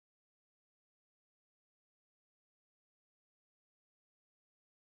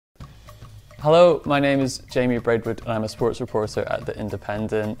Hello, my name is Jamie Braidwood and I'm a sports reporter at The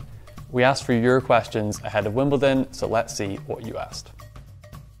Independent. We asked for your questions ahead of Wimbledon, so let's see what you asked.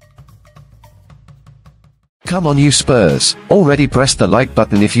 Come on you Spurs, already press the like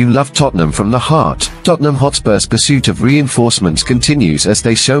button if you love Tottenham from the heart. Tottenham Hotspur's pursuit of reinforcements continues as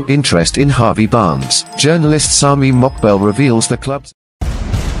they show interest in Harvey Barnes. Journalist Sami Mokbel reveals the club's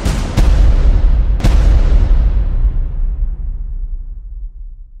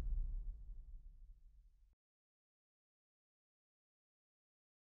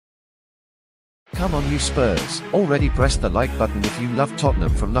Come on you Spurs, already press the like button if you love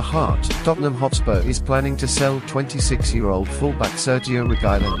Tottenham from the heart. Tottenham Hotspur is planning to sell 26-year-old fullback Sergio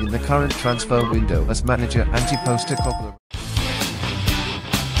Reguilón in the current transfer window as manager POSTECOGLOU.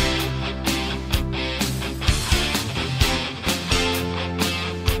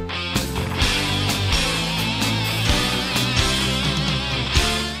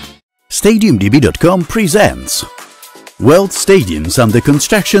 StadiumDB.com presents World Stadiums Under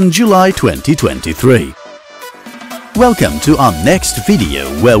Construction July 2023. Welcome to our next video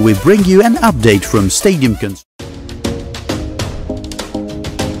where we bring you an update from stadium construction.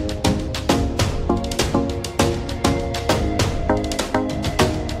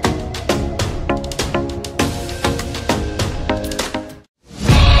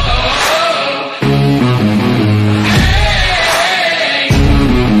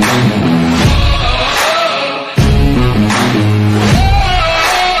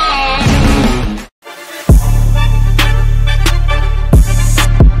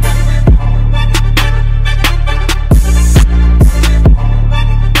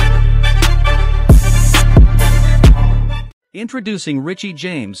 Introducing Richie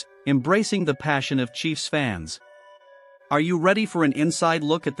James, embracing the passion of Chiefs fans. Are you ready for an inside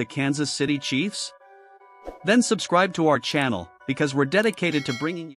look at the Kansas City Chiefs? Then subscribe to our channel, because we're dedicated to bringing